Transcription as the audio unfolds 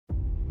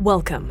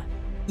Welcome.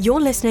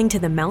 You're listening to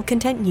the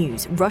Malcontent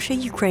News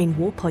Russia-Ukraine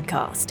War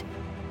podcast,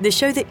 the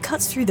show that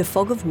cuts through the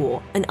fog of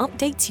war and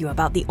updates you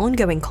about the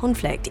ongoing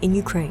conflict in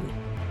Ukraine.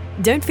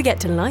 Don't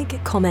forget to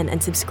like, comment,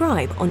 and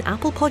subscribe on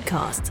Apple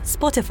Podcasts,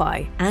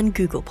 Spotify, and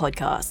Google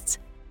Podcasts.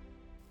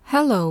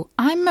 Hello,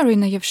 I'm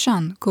Marina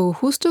Yevshan,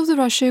 co-host of the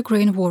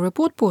Russia-Ukraine War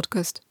Report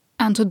podcast,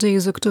 and today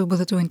is October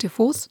the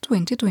 24th,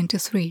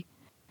 2023.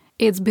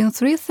 It's been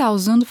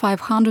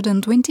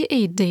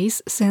 3,528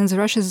 days since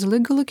Russia's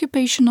illegal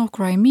occupation of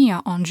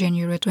Crimea on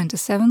January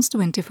 27,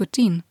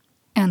 2014,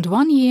 and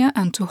 1 year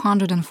and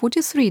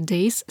 243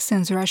 days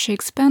since Russia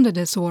expanded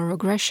its war of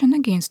aggression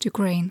against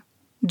Ukraine.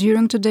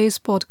 During today's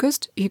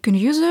podcast, you can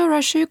use a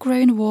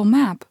Russia-Ukraine war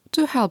map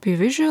to help you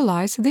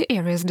visualize the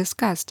areas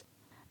discussed.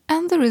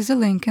 And there is a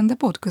link in the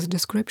podcast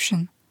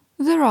description.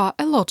 There are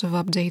a lot of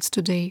updates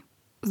today.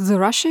 The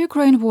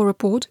Russia-Ukraine War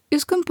Report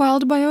is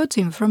compiled by our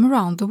team from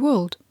around the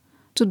world.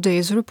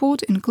 Today's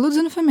report includes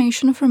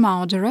information from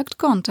our direct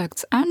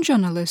contacts and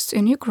journalists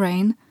in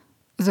Ukraine,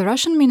 the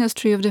Russian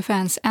Ministry of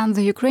Defense and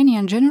the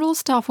Ukrainian General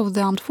Staff of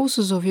the Armed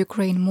Forces of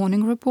Ukraine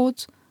morning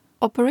reports,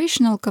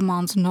 operational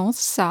commands north,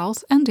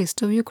 south and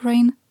east of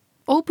Ukraine,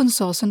 open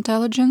source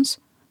intelligence,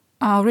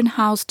 our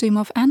in-house team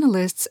of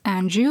analysts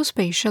and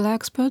geospatial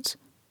experts,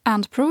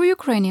 and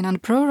pro-Ukrainian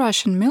and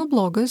pro-Russian male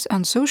bloggers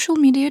and social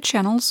media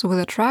channels with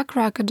a track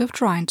record of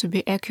trying to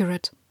be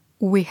accurate.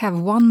 We have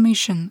one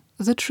mission: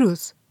 the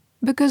truth.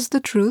 Because the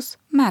truth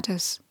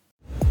matters.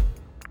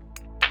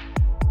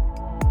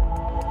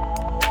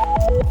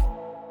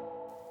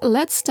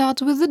 Let's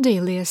start with the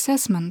daily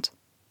assessment.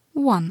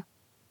 1.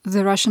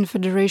 The Russian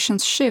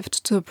Federation's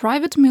shift to a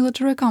private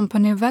military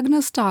company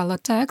Wagner-style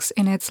attacks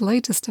in its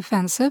latest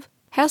offensive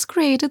has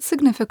created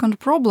significant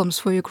problems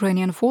for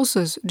Ukrainian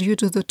forces due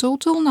to the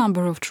total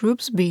number of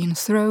troops being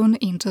thrown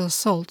into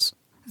assaults.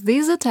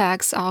 These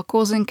attacks are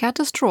causing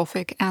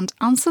catastrophic and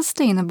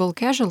unsustainable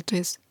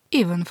casualties,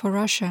 even for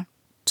Russia.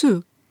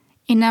 2.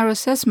 In our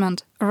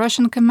assessment,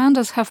 Russian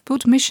commanders have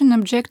put mission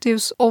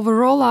objectives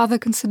over all other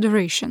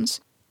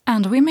considerations,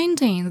 and we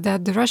maintain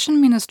that the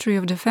Russian Ministry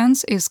of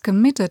Defense is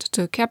committed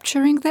to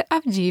capturing the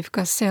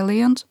Avdiivka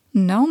salient,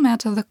 no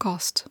matter the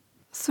cost.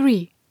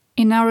 3.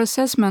 In our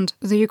assessment,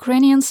 the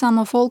Ukrainian sum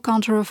of all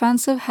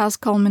counteroffensive has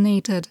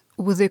culminated,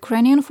 with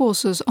Ukrainian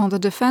forces on the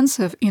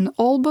defensive in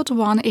all but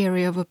one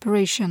area of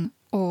operation,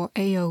 or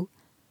AO.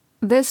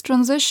 This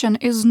transition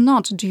is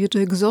not due to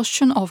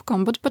exhaustion of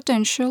combat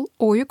potential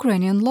or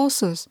Ukrainian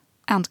losses,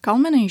 and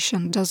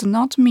culmination does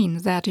not mean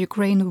that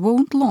Ukraine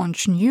won't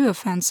launch new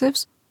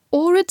offensives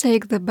or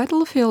retake the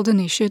battlefield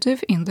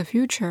initiative in the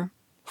future.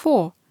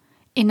 4.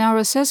 In our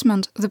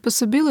assessment, the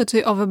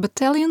possibility of a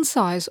battalion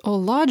size or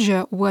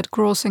larger word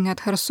crossing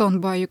at Kherson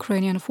by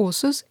Ukrainian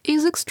forces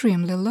is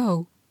extremely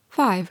low.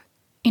 5.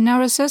 In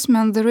our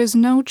assessment, there is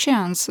no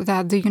chance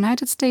that the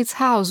United States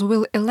House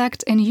will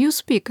elect a new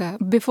speaker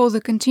before the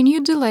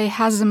continued delay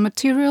has a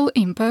material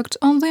impact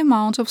on the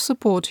amount of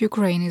support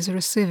Ukraine is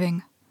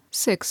receiving.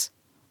 6.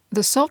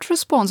 The soft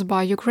response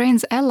by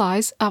Ukraine's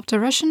allies after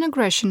Russian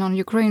aggression on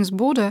Ukraine's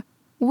border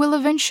will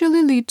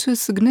eventually lead to a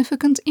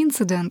significant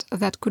incident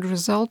that could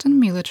result in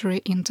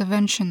military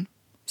intervention.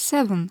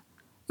 7.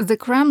 The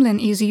Kremlin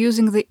is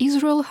using the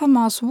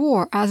Israel-Hamas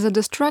war as a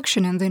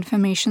distraction in the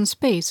information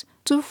space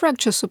to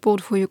fracture support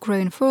for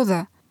Ukraine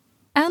further,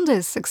 and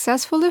is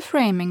successfully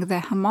framing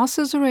the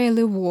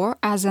Hamas-Israeli war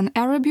as an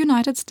Arab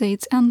United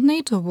States and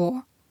NATO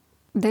war.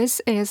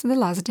 This is the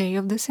last day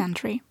of this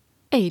entry.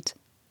 8.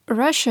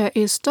 Russia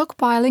is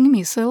stockpiling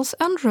missiles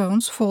and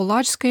drones for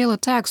large-scale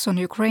attacks on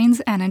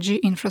Ukraine's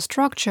energy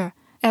infrastructure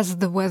as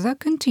the weather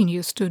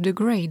continues to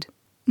degrade.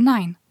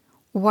 9.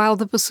 While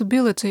the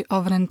possibility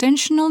of an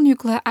intentional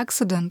nuclear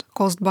accident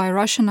caused by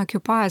Russian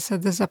occupiers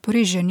at the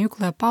Zaporizhzhia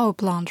nuclear power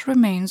plant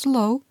remains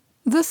low,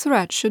 the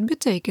threat should be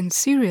taken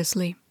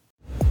seriously.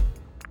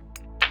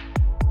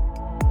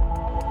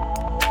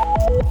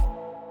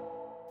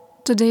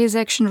 Today's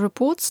action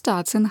report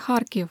starts in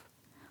Kharkiv.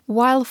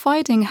 While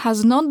fighting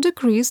has not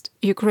decreased,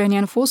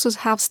 Ukrainian forces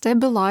have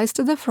stabilized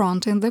the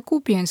front in the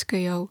Kupiansk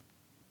AO.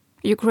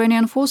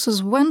 Ukrainian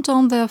forces went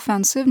on the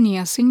offensive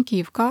near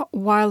Sinkivka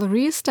while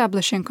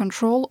re-establishing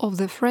control of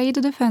the frayed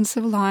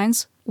defensive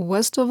lines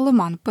west of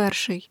Liman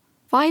Pershий.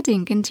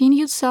 Fighting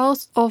continued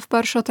south of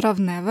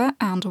Persho-Travneve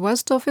and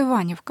west of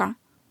Ivanivka,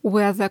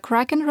 where the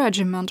Kraken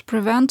regiment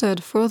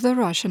prevented further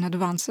Russian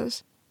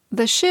advances.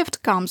 The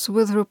shift comes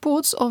with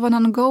reports of an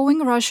ongoing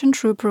Russian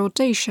troop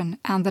rotation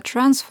and the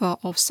transfer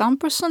of some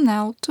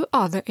personnel to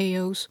other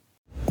AOs.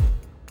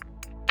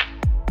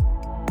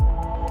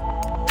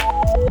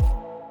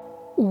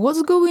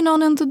 What's going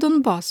on in the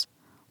Donbass?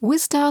 We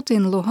start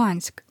in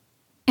Luhansk.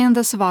 In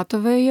the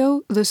Svatov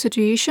AO, the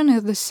situation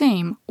is the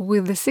same,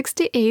 with the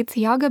 68th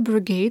Yaga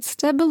Brigade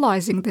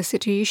stabilizing the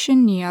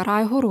situation near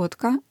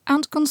Raigorodka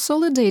and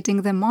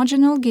consolidating the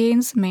marginal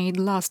gains made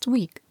last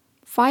week.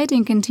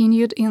 Fighting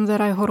continued in the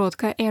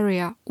Raigorodka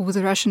area, with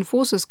Russian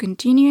forces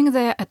continuing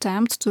their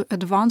attempts to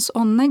advance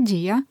on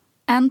Nadia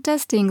and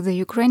testing the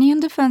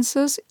Ukrainian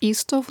defenses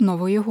east of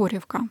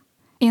Novoyegorivka.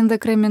 In the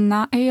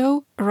Kreminna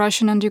AO,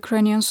 Russian and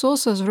Ukrainian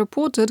sources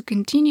reported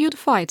continued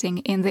fighting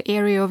in the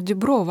area of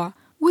Dubrova,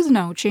 with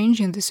no change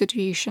in the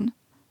situation.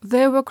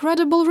 There were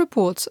credible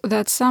reports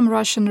that some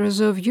Russian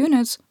reserve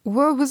units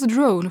were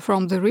withdrawn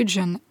from the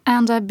region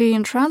and are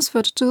being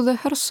transferred to the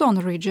Kherson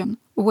region,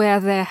 where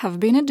there have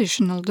been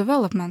additional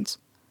developments.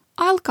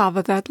 I'll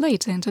cover that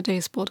later in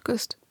today's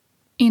podcast.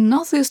 In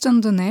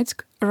northeastern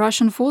Donetsk,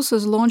 Russian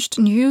forces launched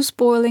new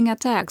spoiling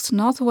attacks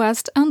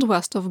northwest and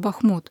west of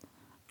Bakhmut.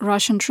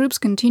 Russian troops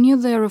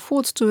continued their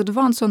efforts to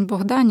advance on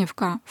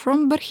Bogdanivka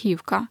from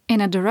Berkhivka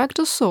in a direct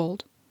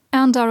assault,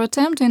 and are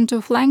attempting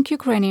to flank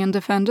Ukrainian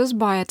defenders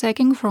by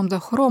attacking from the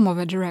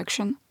Khromove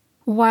direction.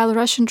 While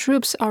Russian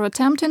troops are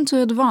attempting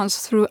to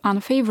advance through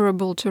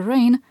unfavorable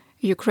terrain,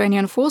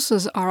 Ukrainian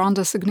forces are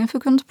under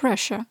significant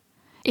pressure.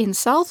 In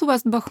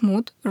southwest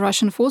Bakhmut,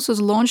 Russian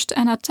forces launched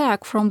an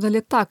attack from the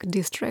Litak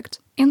district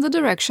in the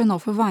direction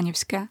of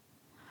Ivanivske.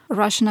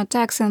 Russian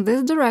attacks in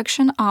this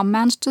direction are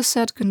meant to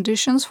set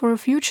conditions for a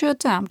future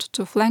attempt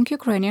to flank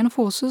Ukrainian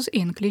forces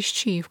in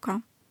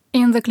Klishchiivka.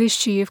 In the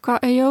Klishchiivka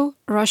AO,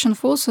 Russian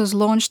forces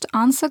launched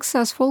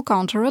unsuccessful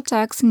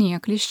counterattacks near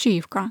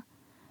Klishchiivka.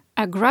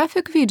 A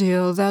graphic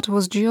video that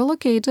was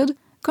geolocated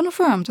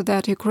confirmed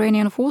that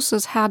Ukrainian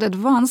forces had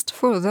advanced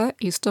further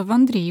east of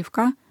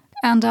Andriivka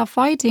and are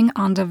fighting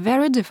under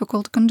very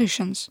difficult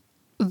conditions.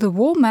 The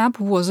war map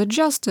was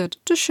adjusted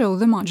to show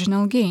the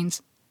marginal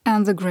gains,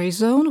 and the gray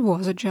zone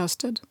was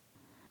adjusted.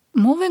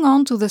 Moving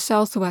on to the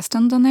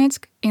southwestern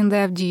Donetsk, in the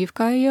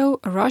Avdiivka AO,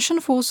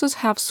 Russian forces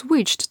have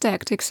switched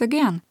tactics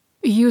again,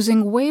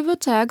 using wave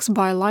attacks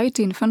by light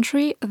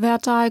infantry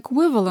that are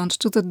equivalent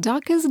to the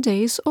darkest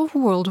days of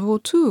World War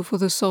II for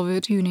the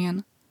Soviet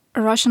Union.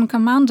 Russian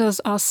commanders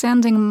are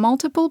sending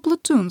multiple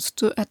platoons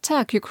to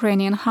attack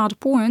Ukrainian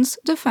hardpoints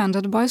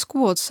defended by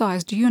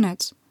squad-sized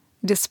units.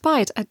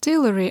 Despite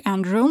artillery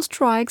and drone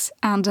strikes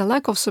and a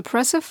lack of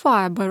suppressive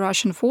fire by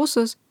Russian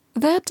forces,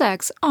 the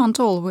attacks aren't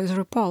always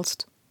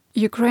repulsed.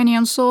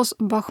 Ukrainian source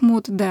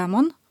Bakhmut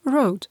Demon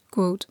wrote,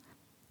 quote,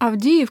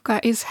 "Avdiivka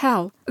is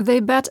hell.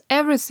 They bet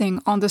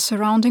everything on the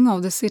surrounding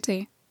of the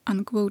city."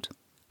 Unquote.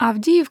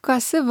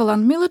 Avdiivka civil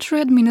and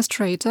military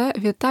administrator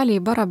Vitaly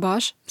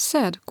Barabash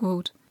said,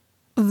 quote,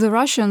 "The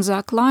Russians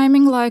are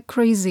climbing like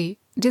crazy.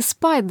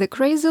 Despite the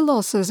crazy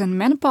losses in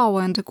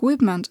manpower and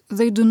equipment,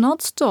 they do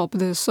not stop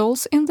the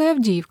assaults in the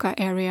Avdiivka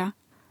area.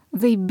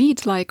 They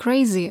beat like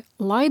crazy,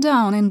 lie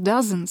down in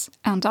dozens,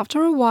 and after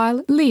a while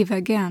leave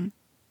again."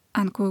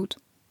 Unquote.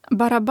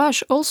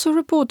 Barabash also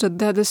reported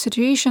that the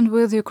situation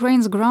with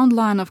Ukraine's ground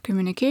line of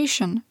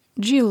communication,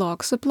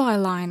 GLOC supply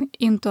line,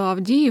 into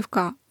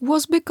Avdiivka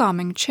was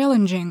becoming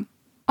challenging.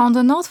 On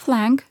the north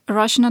flank,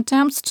 Russian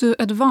attempts to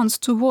advance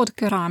toward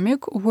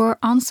Keramik were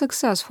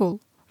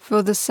unsuccessful.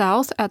 Further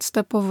south at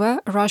Stepove,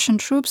 Russian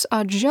troops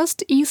are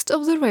just east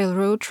of the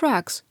railroad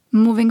tracks,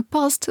 moving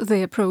past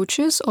the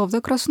approaches of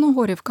the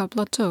Krasnohorivka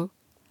plateau.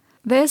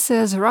 This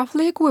is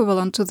roughly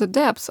equivalent to the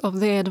depth of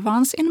their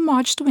advance in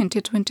March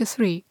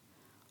 2023.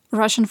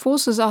 Russian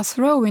forces are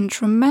throwing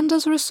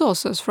tremendous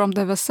resources from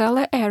the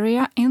Vesele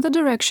area in the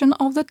direction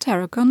of the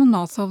Terrakon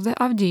north of the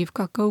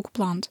Avdiivka coke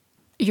plant.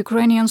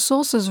 Ukrainian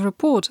sources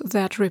report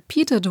that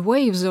repeated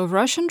waves of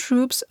Russian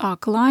troops are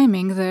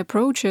climbing the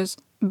approaches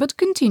but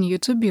continue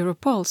to be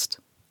repulsed.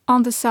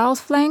 On the south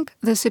flank,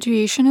 the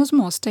situation is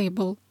more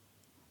stable.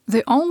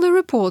 The only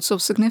reports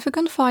of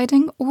significant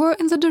fighting were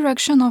in the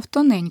direction of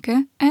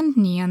Tonenke and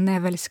near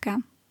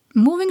Nevelska.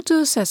 Moving to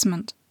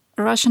assessment.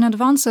 Russian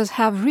advances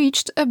have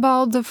reached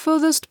about the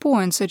furthest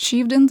points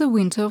achieved in the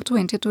winter of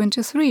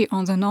 2023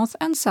 on the north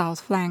and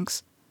south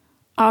flanks.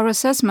 Our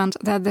assessment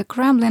that the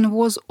Kremlin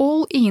was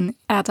all in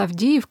at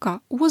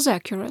Avdiivka was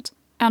accurate,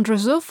 and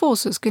reserve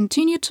forces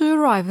continue to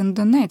arrive in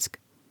Donetsk,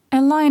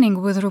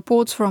 aligning with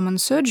reports from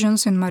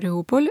insurgents in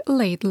Mariupol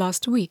late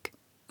last week.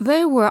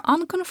 There were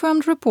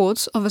unconfirmed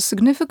reports of a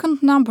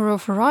significant number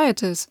of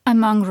rioters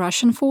among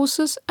Russian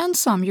forces and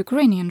some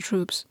Ukrainian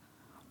troops.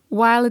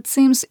 While it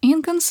seems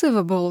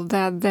inconceivable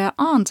that there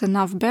aren't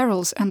enough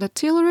barrels and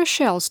artillery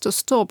shells to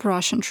stop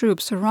Russian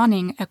troops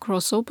running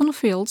across open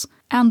fields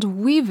and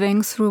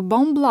weaving through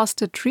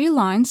bomb-blasted tree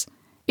lines,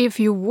 if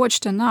you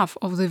watched enough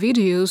of the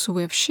videos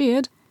we've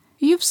shared,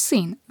 you've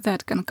seen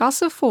that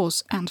concussive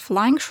force and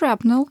flying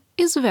shrapnel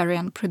is very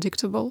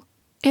unpredictable.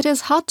 It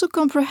is hard to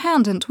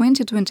comprehend in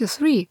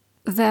 2023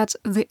 that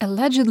the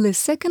allegedly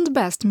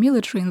second-best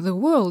military in the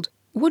world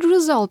would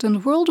result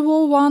in World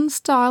War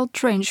I-style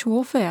trench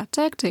warfare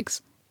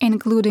tactics,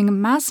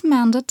 including mass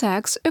manned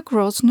attacks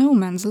across no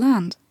man's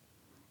land.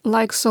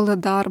 Like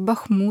Soledar,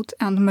 Bakhmut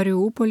and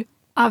Mariupol,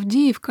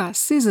 Avdiivka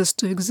ceases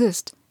to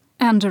exist,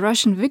 and a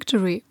Russian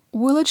victory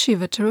will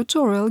achieve a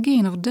territorial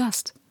gain of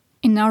dust.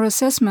 In our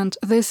assessment,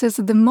 this is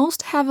the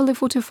most heavily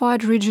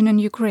fortified region in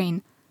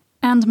Ukraine,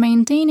 and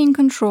maintaining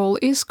control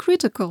is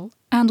critical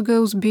and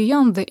goes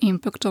beyond the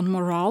impact on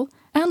morale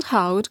and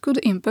how it could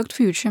impact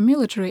future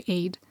military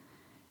aid.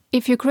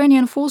 If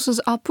Ukrainian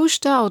forces are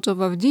pushed out of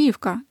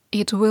Avdiivka,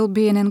 it will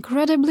be an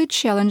incredibly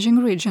challenging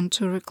region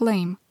to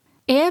reclaim.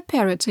 air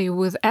parity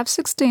with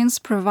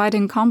F-16s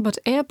providing combat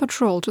air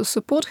patrol to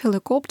support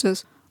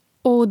helicopters,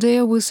 or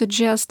dare we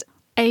suggest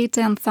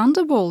A-10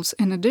 Thunderbolts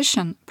in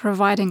addition,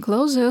 providing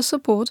close air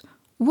support,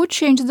 would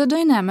change the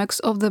dynamics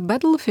of the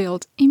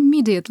battlefield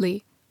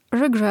immediately.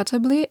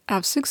 Regrettably,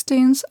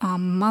 F-16s are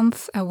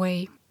months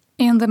away.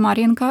 In the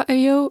Marinka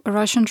AO,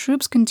 Russian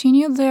troops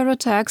continued their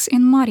attacks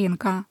in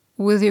Marinka,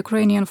 with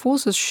Ukrainian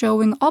forces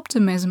showing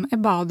optimism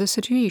about the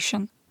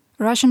situation.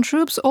 Russian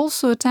troops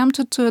also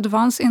attempted to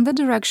advance in the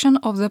direction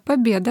of the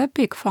Pobeda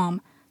pig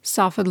farm,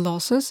 suffered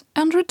losses,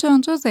 and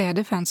returned to their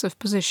defensive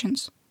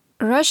positions.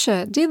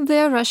 Russia did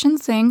their Russian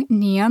thing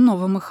near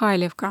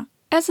Novomykhailivka,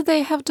 as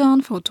they have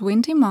done for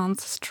 20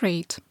 months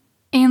straight.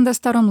 In the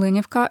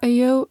Staromlynivka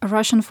AO,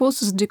 Russian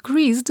forces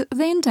decreased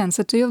the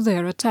intensity of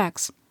their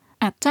attacks.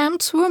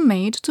 Attempts were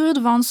made to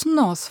advance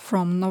north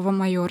from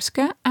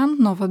Novomayorsk and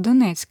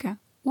Novodonetsk,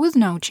 with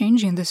no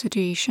change in the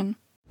situation.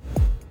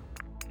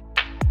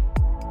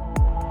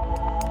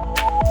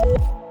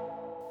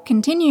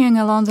 Continuing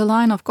along the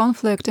line of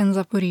conflict in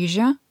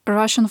Zaporizhia,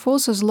 Russian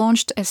forces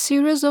launched a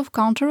series of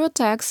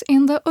counterattacks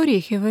in the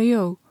Orikhiv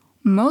AO,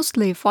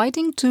 mostly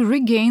fighting to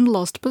regain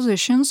lost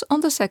positions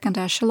on the second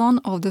echelon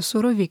of the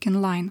Surovikin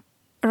line.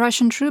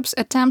 Russian troops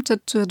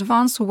attempted to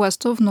advance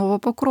west of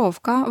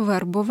Novopokrovka,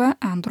 Verbove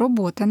and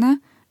Robotine,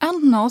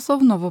 and north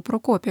of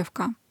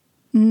Novoprokopivka.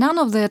 None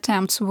of the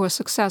attempts were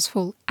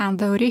successful, and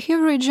the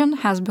Orikhiv region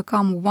has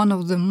become one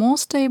of the more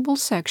stable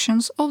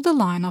sections of the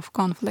line of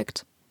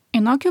conflict.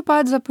 In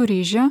occupied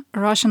Zaporizhia,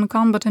 Russian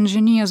combat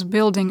engineers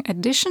building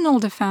additional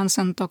defense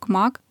in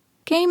Tokmak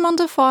came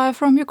under fire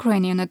from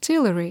Ukrainian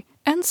artillery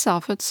and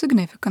suffered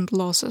significant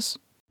losses.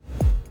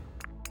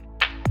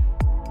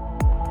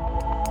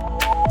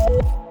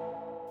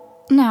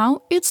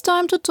 Now it's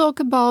time to talk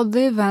about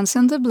the events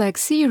in the Black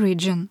Sea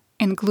region,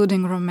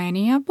 including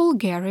Romania,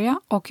 Bulgaria,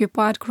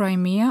 occupied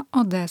Crimea,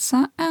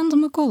 Odessa, and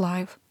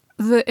Mykolaiv.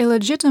 The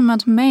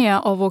illegitimate mayor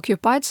of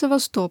occupied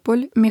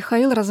Sevastopol,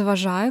 Mikhail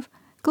Razvazhaev,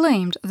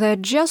 claimed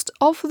that just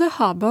off the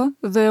harbor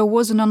there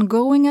was an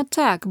ongoing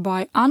attack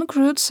by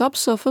uncrewed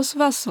subsurface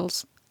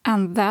vessels,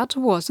 and that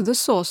was the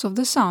source of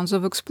the sounds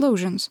of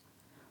explosions.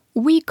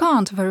 We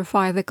can't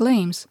verify the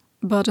claims,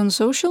 but on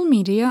social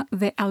media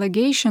the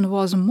allegation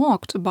was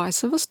mocked by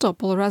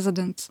Sevastopol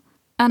residents.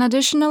 An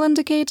additional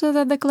indicator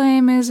that the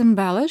claim is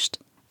embellished: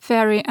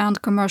 ferry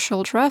and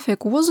commercial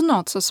traffic was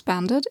not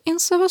suspended in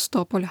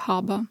Sevastopol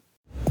harbor.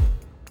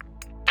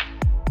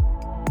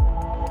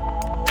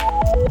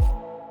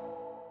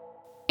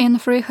 In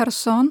Free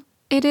Kherson,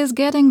 it is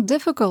getting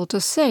difficult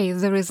to say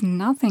there is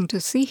nothing to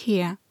see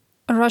here.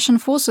 Russian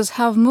forces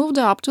have moved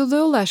up to the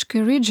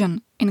Oleshki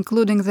region,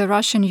 including the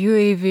Russian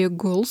UAV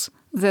Guls,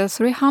 the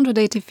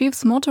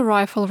 385th Motor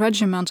Rifle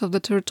Regiment of the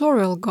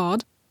Territorial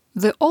Guard,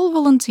 the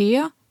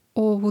All-Volunteer,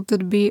 or would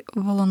it be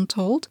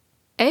voluntold,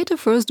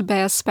 81st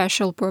Bears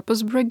Special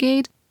Purpose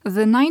Brigade,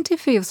 the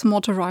 95th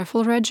Motor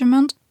Rifle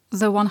Regiment,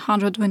 the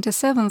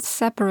 127th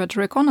Separate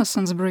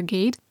Reconnaissance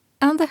Brigade,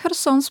 and the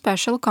Kherson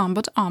Special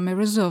Combat Army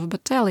Reserve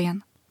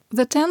Battalion.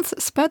 The 10th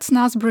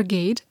Spetsnaz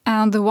Brigade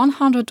and the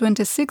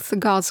 126th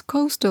Guards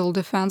Coastal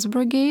Defense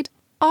Brigade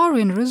are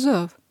in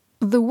reserve.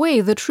 The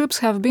way the troops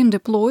have been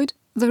deployed,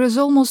 there is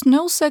almost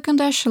no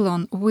second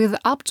echelon, with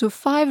up to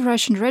 5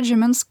 Russian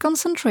regiments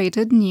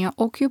concentrated near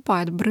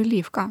occupied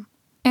Brylivka.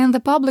 In the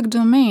public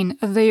domain,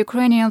 the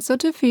Ukrainian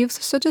 35th,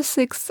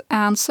 36th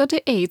and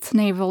 38th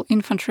Naval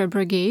Infantry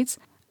Brigades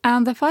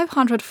and the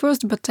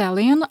 501st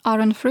Battalion are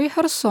in Free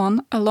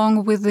Kherson,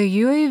 along with the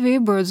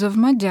UAV Birds of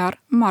Magyar,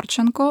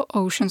 Marchenko,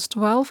 Oceans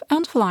 12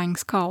 and Flying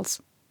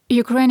Skulls.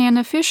 Ukrainian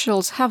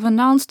officials have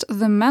announced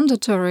the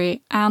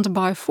mandatory and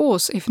by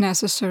force, if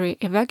necessary,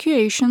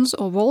 evacuations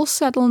of all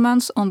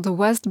settlements on the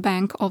west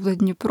bank of the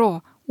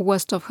Dnipro,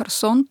 west of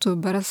Kherson to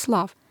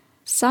Bereslav,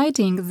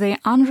 citing the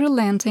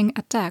unrelenting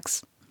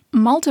attacks.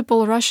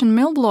 Multiple Russian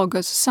mail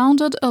bloggers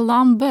sounded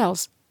alarm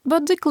bells,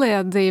 but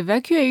declared the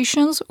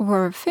evacuations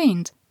were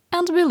feint,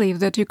 and believe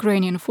that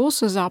Ukrainian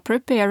forces are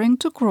preparing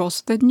to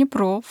cross the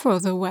Dnipro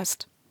further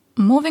west.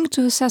 Moving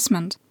to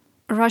assessment,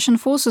 Russian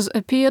forces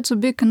appear to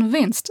be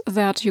convinced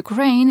that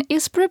Ukraine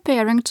is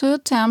preparing to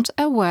attempt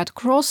a wet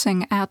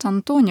crossing at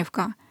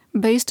Antonivka,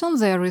 based on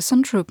their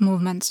recent troop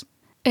movements.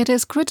 It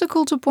is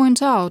critical to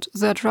point out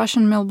that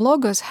Russian mail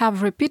bloggers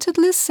have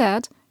repeatedly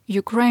said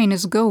Ukraine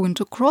is going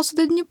to cross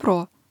the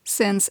Dnipro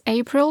since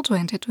April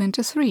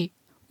 2023.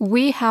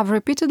 We have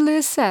repeatedly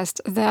assessed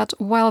that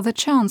while the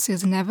chance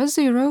is never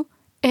zero,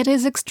 it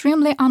is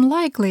extremely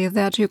unlikely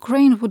that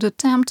Ukraine would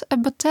attempt a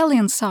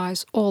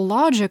battalion-size or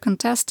larger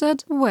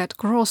contested wet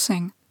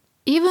crossing,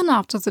 even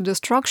after the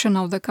destruction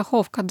of the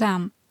Kakhovka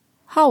Dam.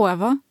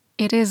 However,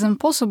 it is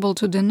impossible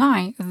to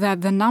deny that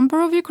the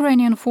number of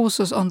Ukrainian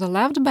forces on the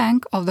left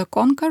bank of the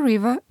Konka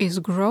River is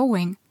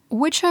growing,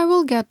 which I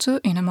will get to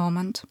in a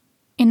moment.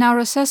 In our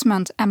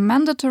assessment, a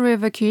mandatory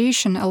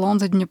evacuation along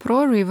the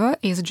Dnipro River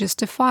is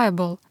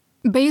justifiable,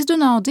 based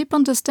on our deep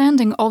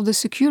understanding of the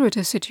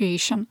security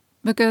situation,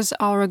 because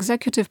our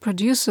executive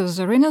producer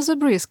Zarina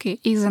Zabriskie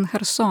is in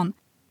Kherson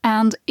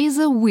and is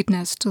a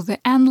witness to the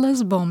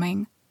endless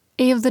bombing.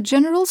 If the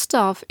General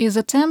Staff is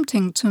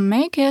attempting to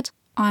make it,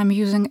 I'm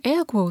using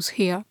air quotes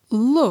here,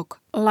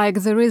 look like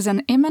there is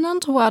an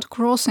imminent word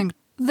crossing,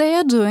 they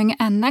are doing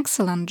an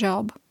excellent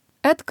job.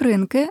 At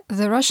Krynki,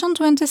 the Russian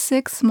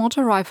 26th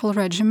Motor Rifle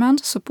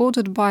Regiment,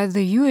 supported by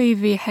the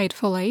UAV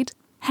Hateful Eight,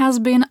 has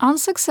been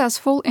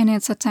unsuccessful in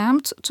its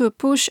attempt to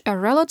push a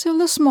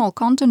relatively small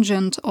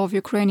contingent of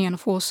Ukrainian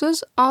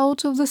forces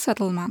out of the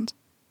settlement.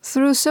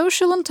 Through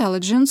social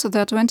intelligence,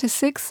 the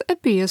 26th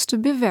appears to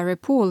be very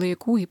poorly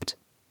equipped.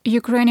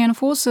 Ukrainian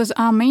forces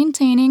are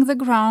maintaining the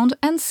ground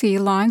and sea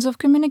lines of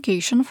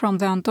communication from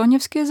the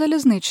Antonievsky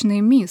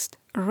Zaliznychny Mist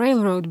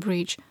railroad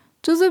bridge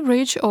to the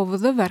bridge over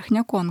the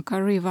Verkhnya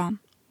Konka River.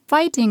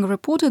 Fighting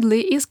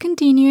reportedly is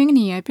continuing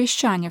near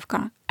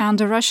Peshchanivka,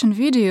 and a Russian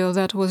video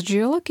that was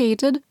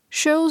geolocated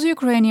shows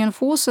Ukrainian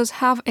forces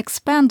have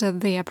expanded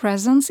their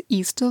presence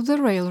east of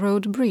the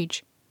railroad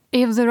bridge.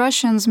 If the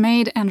Russians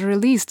made and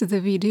released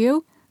the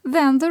video,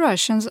 then the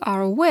Russians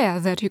are aware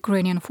that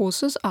Ukrainian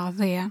forces are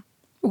there.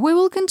 We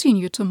will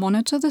continue to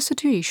monitor the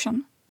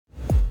situation.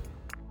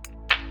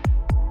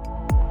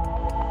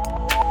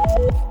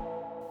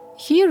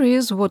 Here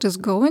is what is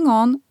going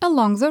on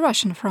along the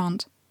Russian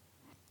front.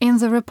 In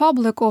the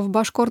Republic of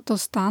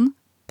Bashkortostan,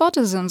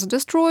 partisans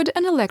destroyed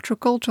an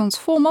electrical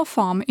transformer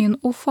farm in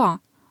Ufa,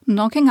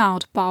 knocking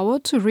out power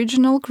to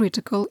regional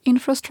critical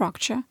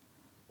infrastructure.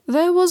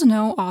 There was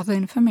no other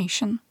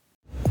information.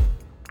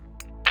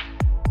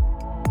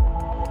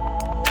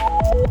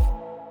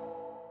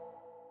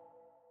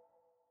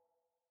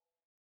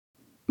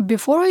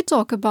 Before I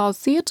talk about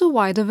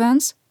theater-wide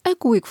events, a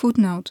quick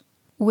footnote.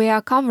 We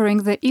are covering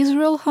the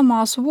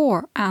Israel-Hamas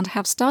war and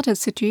have started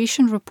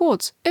situation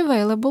reports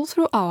available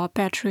through our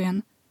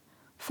Patreon.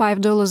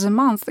 $5 a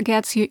month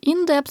gets you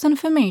in-depth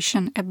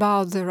information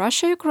about the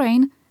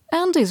Russia-Ukraine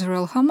and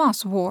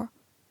Israel-Hamas war.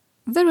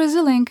 There is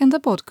a link in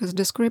the podcast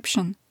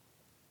description.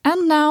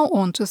 And now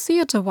on to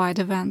theater-wide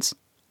events.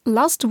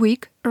 Last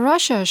week,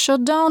 Russia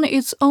shot down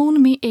its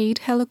own Mi-8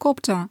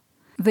 helicopter.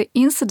 The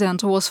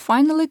incident was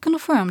finally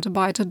confirmed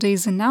by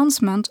today's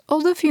announcement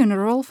of the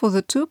funeral for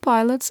the two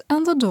pilots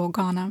and the door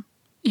gunner.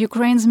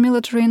 Ukraine's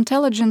military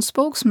intelligence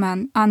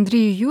spokesman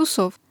Andriy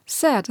Yusov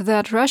said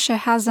that Russia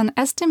has an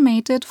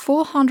estimated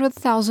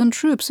 400,000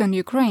 troops in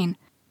Ukraine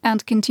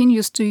and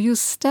continues to use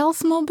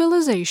stealth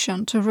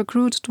mobilization to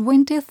recruit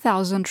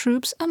 20,000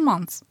 troops a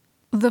month.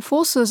 The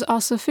forces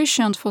are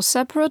sufficient for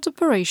separate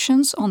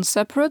operations on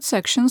separate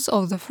sections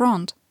of the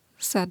front,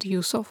 said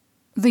Yusov.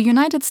 The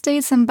United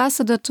States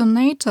ambassador to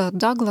NATO,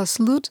 Douglas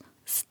Lute,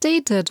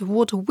 stated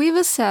what we've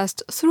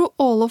assessed through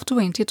all of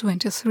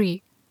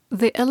 2023.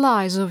 The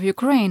allies of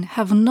Ukraine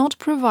have not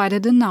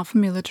provided enough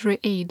military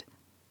aid.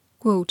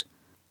 Quote,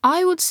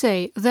 I would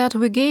say that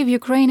we gave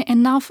Ukraine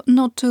enough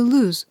not to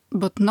lose,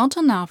 but not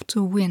enough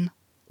to win.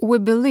 We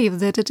believe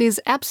that it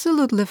is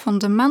absolutely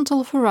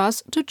fundamental for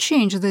us to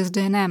change this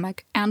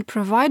dynamic and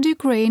provide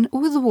Ukraine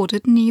with what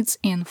it needs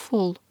in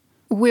full.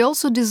 We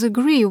also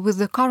disagree with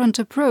the current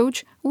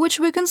approach, which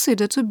we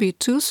consider to be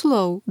too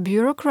slow,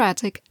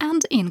 bureaucratic,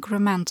 and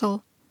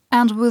incremental.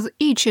 And with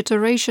each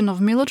iteration of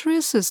military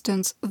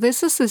assistance,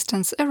 this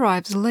assistance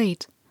arrives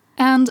late.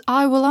 And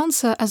I will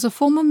answer as a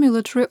former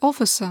military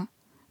officer.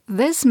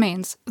 This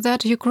means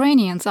that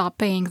Ukrainians are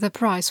paying the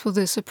price for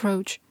this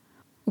approach.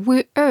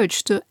 We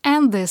urge to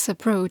end this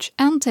approach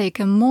and take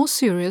a more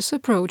serious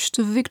approach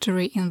to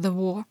victory in the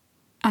war.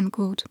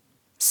 Unquote.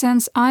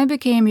 Since I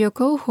became your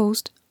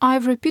co-host,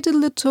 I've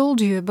repeatedly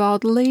told you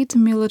about late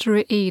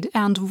military aid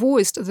and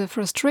voiced the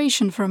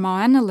frustration from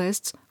our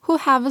analysts who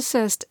have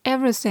assessed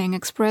everything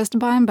expressed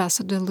by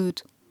Ambassador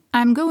Lute.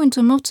 I'm going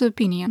to move to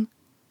opinion.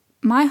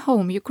 My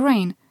home,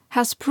 Ukraine,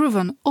 has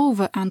proven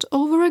over and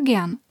over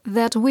again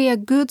that we are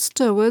good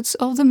stewards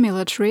of the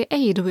military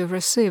aid we've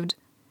received.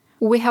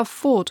 We have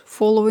fought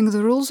following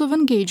the rules of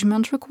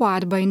engagement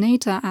required by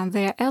NATO and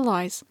their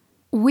allies.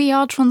 We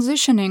are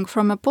transitioning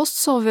from a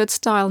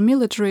post-Soviet-style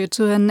military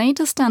to a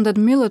NATO-standard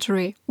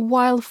military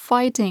while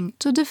fighting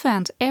to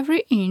defend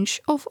every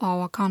inch of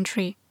our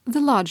country, the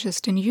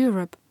largest in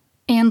Europe.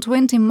 In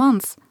 20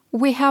 months,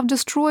 we have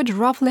destroyed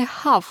roughly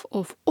half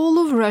of all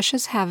of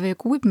Russia's heavy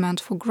equipment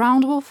for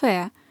ground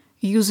warfare,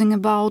 using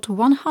about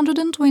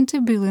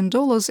 $120 billion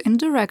in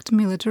direct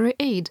military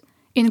aid,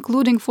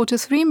 including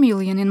 $43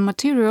 million in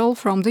material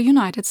from the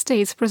United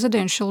States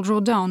Presidential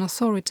Drawdown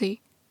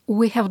Authority.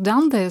 We have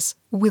done this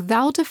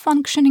without a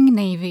functioning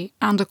navy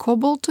and a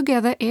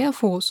cobbled-together air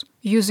force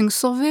using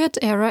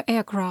Soviet-era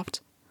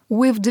aircraft.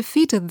 We've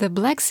defeated the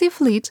Black Sea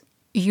Fleet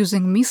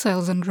using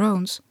missiles and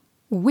drones.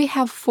 We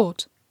have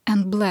fought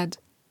and bled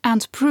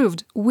and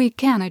proved we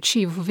can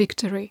achieve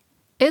victory.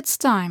 It's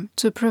time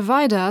to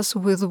provide us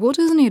with what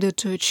is needed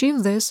to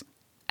achieve this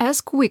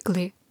as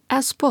quickly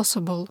as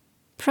possible.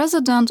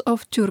 President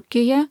of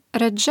Turkey,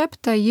 Recep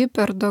Tayyip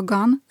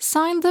Erdogan,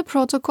 signed the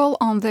protocol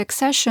on the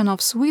accession of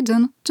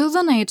Sweden to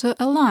the NATO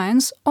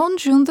alliance on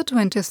June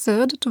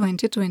 23,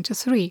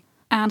 2023,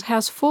 and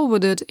has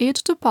forwarded it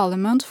to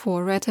Parliament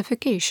for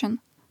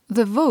ratification.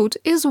 The vote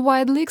is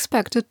widely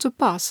expected to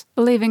pass,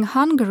 leaving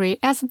Hungary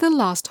as the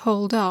last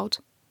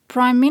holdout.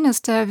 Prime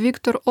Minister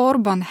Viktor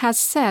Orban has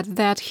said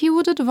that he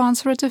would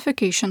advance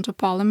ratification to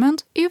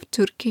Parliament if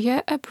Turkey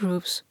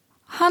approves.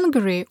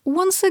 Hungary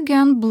once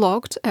again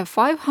blocked a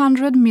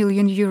 €500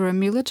 million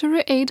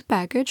military aid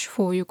package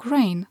for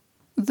Ukraine.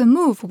 The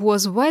move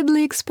was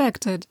widely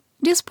expected,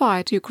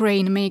 despite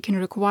Ukraine making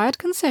required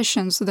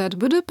concessions that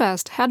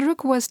Budapest had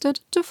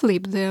requested to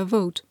flip their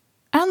vote.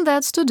 And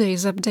that's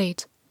today's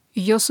update.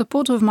 Your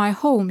support of my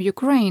home,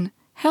 Ukraine,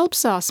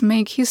 helps us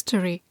make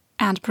history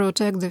and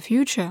protect the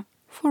future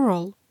for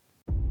all.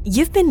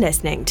 You've been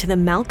listening to the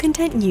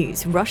Malcontent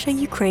News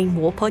Russia-Ukraine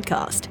War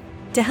podcast.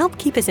 To help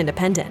keep us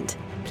independent,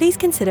 please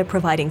consider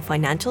providing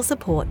financial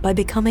support by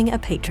becoming a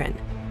patron.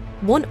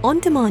 Want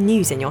on-demand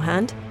news in your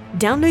hand?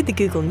 Download the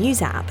Google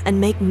News app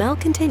and make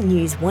Malcontent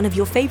News one of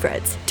your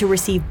favorites to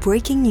receive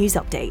breaking news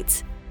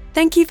updates.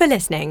 Thank you for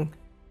listening.